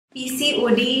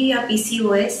PCOD या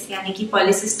PCOS यानी कि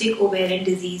Polycystic Ovarian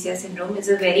Disease या syndrome is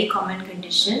a very common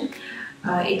condition.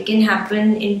 It can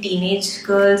happen in teenage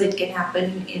girls, it can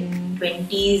happen in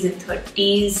 20s, in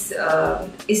 30s.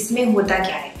 इसमें होता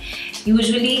क्या है?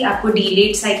 Usually आपको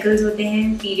delayed cycles होते हैं,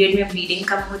 period में bleeding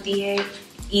कम होती है,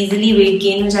 easily weight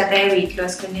gain हो जाता है, weight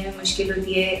loss करने में मुश्किल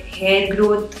होती है, hair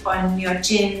growth on your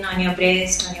chin, on your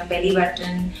breast, on your belly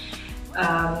button.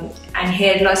 And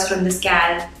hair loss from the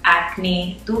scalp,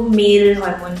 acne, तो male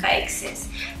hormone का excess.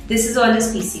 This is all is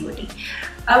PCOD.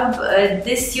 अब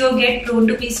this you get prone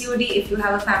to PCOD if you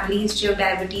have a family history of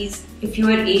diabetes. If you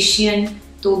are Asian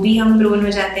तो भी हम prone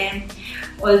हो जाते हैं.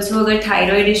 Also अगर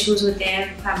thyroid issues होते हैं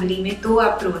family में तो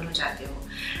आप prone हो जाते हो.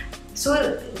 So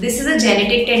this is a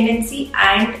genetic tendency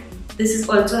and this is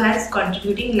also has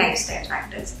contributing lifestyle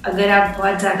factors. अगर आप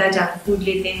बहुत ज़्यादा जंक फूड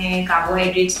लेते हैं,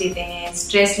 कार्बोहाइड्रेट्स लेते हैं,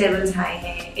 स्ट्रेस लेवल्स हाई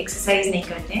हैं, एक्सरसाइज नहीं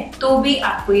करते हैं, तो भी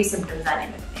आपको ये सिम्टम्स आने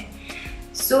लगते हैं.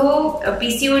 सो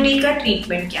PCOD का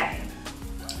ट्रीटमेंट क्या है?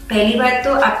 पहली बात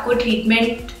तो आपको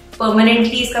ट्रीटमेंट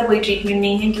परमानेंटली इसका कोई ट्रीटमेंट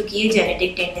नहीं है क्योंकि ये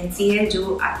जेनेटिक टेंडेंसी है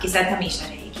जो आपके साथ हमेशा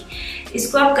रहेगी.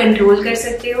 इसको आप कंट्रोल कर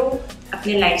सकते हो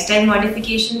अपने लाइफस्टाइल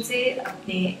मॉडिफिकेशन से,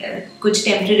 अपने कुछ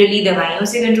टेम्परेरी दवाइयों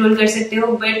से कंट्रोल कर सकते हो,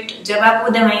 बट जब आप वो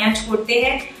दवाइयाँ छोड़ते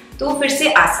हैं तो फिर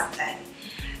से आ सकता है.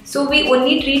 So we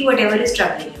only treat what ever is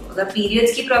troubling you. अगर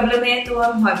पीरियड्स की प्रॉब्लम है तो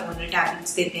हम हार्मोनल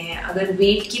टैबलेट्स देते हैं, अगर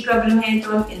वेट की प्रॉब्लम है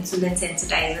तो हम इंसुलिन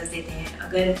सेंसिटाइजर्स देते हैं,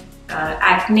 अगर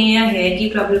एक्ने या हेयर की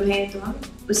प्रॉब्लम है तो हम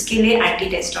उसके लिए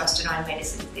एंटी-टेस्टोस्टेरोन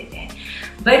मेडिसिन देते हैं.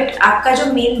 बट आपका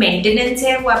जो मेन मेंटेनेंस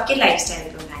है वो आपके लाइफस्टाइल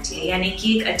पे होना चाहिए, यानी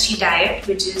कि एक अच्छी diet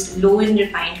which is low in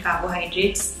refined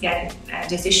carbohydrates या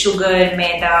जैसे शुगर,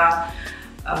 मैदा,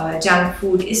 जंक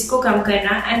फूड, इसको कम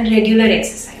करना and regular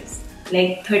exercise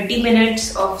like 30 minutes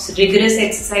of rigorous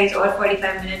exercise or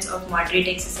 45 minutes of moderate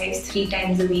exercise 3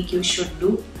 times a week you should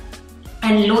do,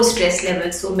 and low stress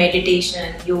levels, so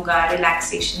meditation, yoga,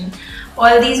 relaxation,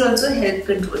 all these also help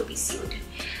control PCOD.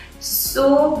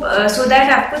 So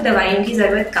that आपको दवाइयों की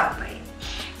ज़रूरत कम पड़े.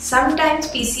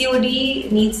 Sometimes PCOD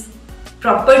needs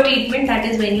proper treatment, that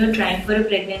is when you're trying for a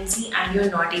pregnancy and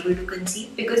you're not able to conceive,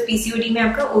 because PCOD में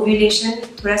आपका ovulation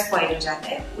थोड़ा spoil हो जाता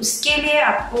है. उसके लिए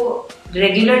आपको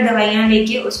रेगुलर दवाइयाँ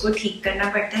लेके उसको ठीक करना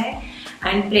पड़ता है,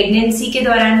 एंड प्रेगनेंसी के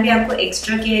दौरान भी आपको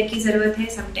एक्स्ट्रा केयर की ज़रूरत है,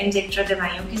 समटाइम्स एक्स्ट्रा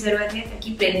दवाइयों की ज़रूरत है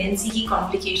ताकि प्रेगनेंसी की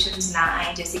कॉम्प्लिकेशंस ना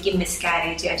आए, जैसे कि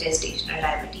मिसकैरेज या जेस्टेशनल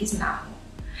डायबिटीज़ ना हो.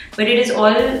 But it is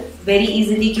all very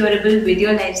easily curable with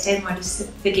your lifestyle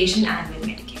modification and with